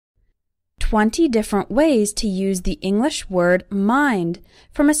20 different ways to use the English word mind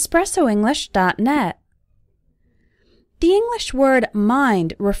from espressoenglish.net. The English word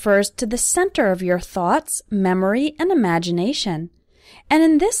mind refers to the center of your thoughts, memory, and imagination. And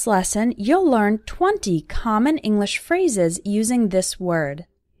in this lesson, you'll learn 20 common English phrases using this word.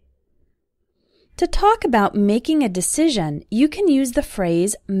 To talk about making a decision, you can use the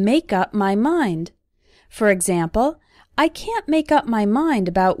phrase make up my mind. For example, I can't make up my mind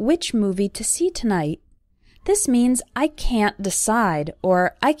about which movie to see tonight. This means I can't decide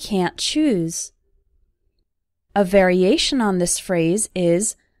or I can't choose. A variation on this phrase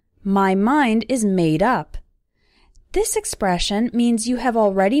is, my mind is made up. This expression means you have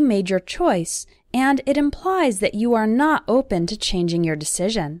already made your choice, and it implies that you are not open to changing your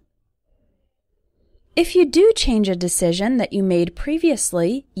decision. If you do change a decision that you made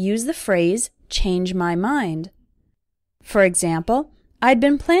previously, use the phrase, change my mind. For example, I'd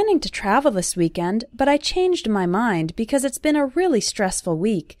been planning to travel this weekend, but I changed my mind because it's been a really stressful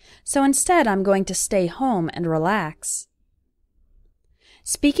week, so instead I'm going to stay home and relax.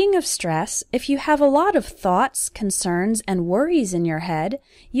 Speaking of stress, if you have a lot of thoughts, concerns, and worries in your head,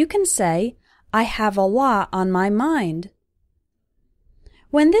 you can say, I have a lot on my mind.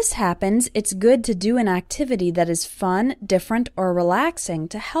 When this happens, it's good to do an activity that is fun, different, or relaxing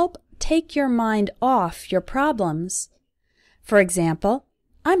to help take your mind off your problems. For example,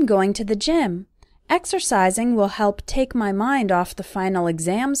 I'm going to the gym. Exercising will help take my mind off the final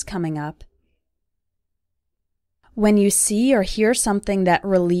exams coming up. When you see or hear something that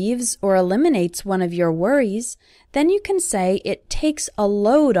relieves or eliminates one of your worries, then you can say it takes a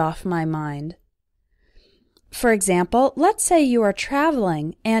load off my mind. For example, let's say you are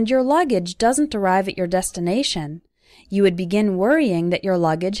traveling and your luggage doesn't arrive at your destination. You would begin worrying that your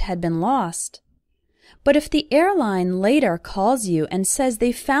luggage had been lost. But if the airline later calls you and says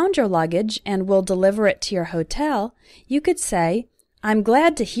they found your luggage and will deliver it to your hotel, you could say, I'm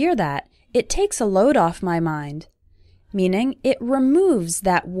glad to hear that. It takes a load off my mind. Meaning it removes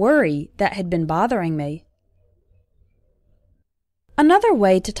that worry that had been bothering me. Another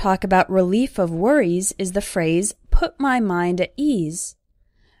way to talk about relief of worries is the phrase, put my mind at ease.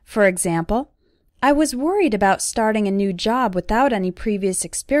 For example, I was worried about starting a new job without any previous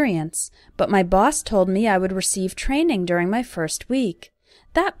experience, but my boss told me I would receive training during my first week.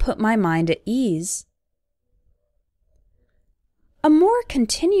 That put my mind at ease. A more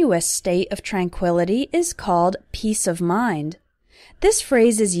continuous state of tranquility is called peace of mind. This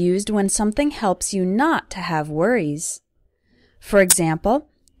phrase is used when something helps you not to have worries. For example,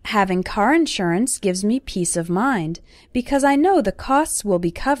 having car insurance gives me peace of mind because I know the costs will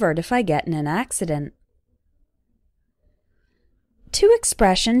be covered if I get in an accident. Two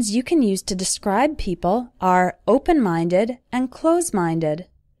expressions you can use to describe people are open-minded and closed-minded.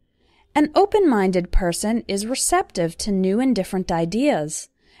 An open-minded person is receptive to new and different ideas,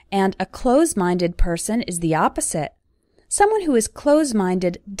 and a closed-minded person is the opposite. Someone who is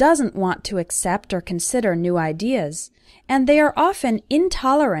closed-minded doesn't want to accept or consider new ideas, and they are often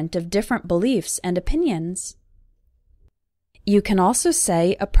intolerant of different beliefs and opinions. You can also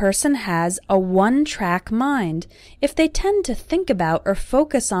say a person has a one-track mind if they tend to think about or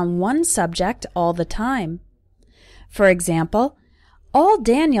focus on one subject all the time. For example, all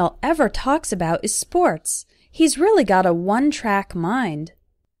Daniel ever talks about is sports. He's really got a one-track mind.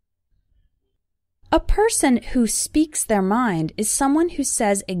 A person who speaks their mind is someone who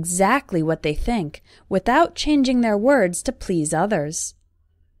says exactly what they think without changing their words to please others.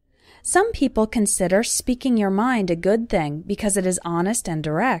 Some people consider speaking your mind a good thing because it is honest and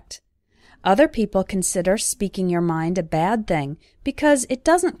direct. Other people consider speaking your mind a bad thing because it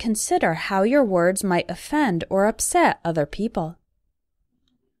doesn't consider how your words might offend or upset other people.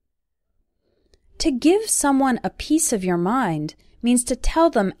 To give someone a piece of your mind means to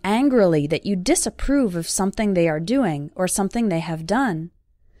tell them angrily that you disapprove of something they are doing or something they have done.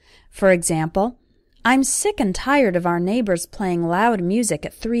 For example, I'm sick and tired of our neighbors playing loud music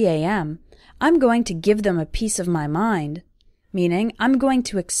at 3 a.m. I'm going to give them a piece of my mind, meaning I'm going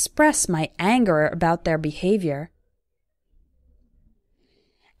to express my anger about their behavior.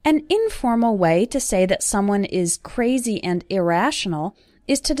 An informal way to say that someone is crazy and irrational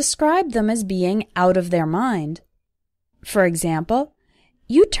is to describe them as being out of their mind. For example,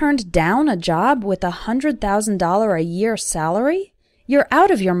 you turned down a job with $100,000 a year salary? You're out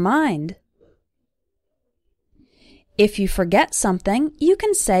of your mind. If you forget something, you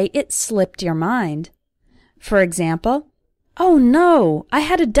can say it slipped your mind. For example, oh no, I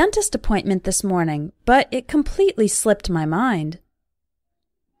had a dentist appointment this morning, but it completely slipped my mind.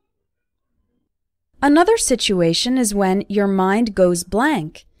 Another situation is when your mind goes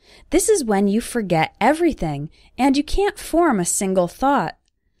blank. This is when you forget everything and you can't form a single thought.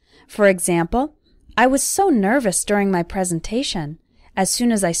 For example, I was so nervous during my presentation. As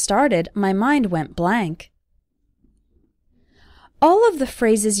soon as I started, my mind went blank. All of the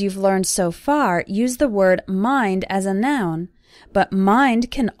phrases you've learned so far use the word mind as a noun, but mind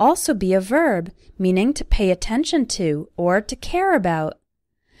can also be a verb, meaning to pay attention to or to care about.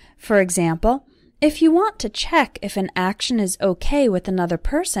 For example, if you want to check if an action is okay with another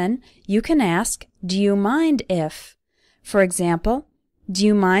person, you can ask, "Do you mind if?" For example, "Do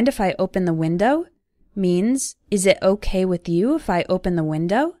you mind if I open the window?" means, "Is it okay with you if I open the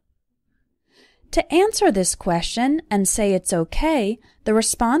window?" To answer this question and say it's okay, the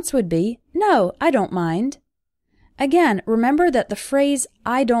response would be, "No, I don't mind." Again, remember that the phrase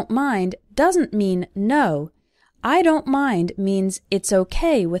 "I don't mind" doesn't mean no. "I don't mind" means it's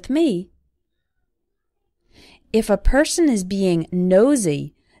okay with me. If a person is being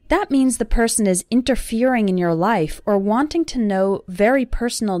nosy, that means the person is interfering in your life or wanting to know very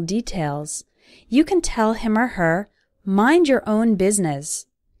personal details. You can tell him or her, "Mind your own business."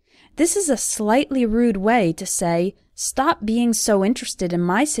 This is a slightly rude way to say, "Stop being so interested in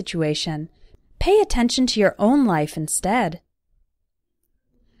my situation. Pay attention to your own life instead."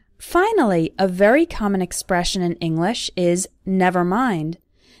 Finally, a very common expression in English is "never mind."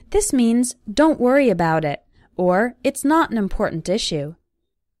 This means "don't worry about it," or "it's not an important issue."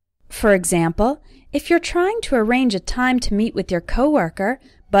 For example, if you're trying to arrange a time to meet with your coworker,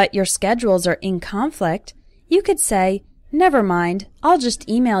 but your schedules are in conflict, you could say, "Never mind, I'll just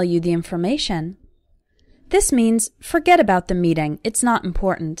email you the information." This means, forget about the meeting, it's not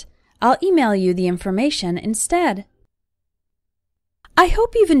important. I'll email you the information instead. I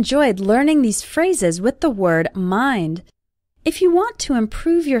hope you've enjoyed learning these phrases with the word mind. If you want to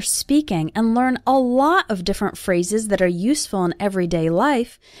improve your speaking and learn a lot of different phrases that are useful in everyday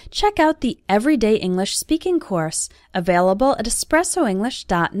life, check out the Everyday English Speaking course available at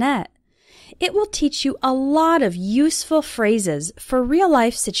espressoenglish.net. It will teach you a lot of useful phrases for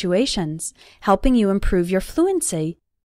real-life situations, helping you improve your fluency.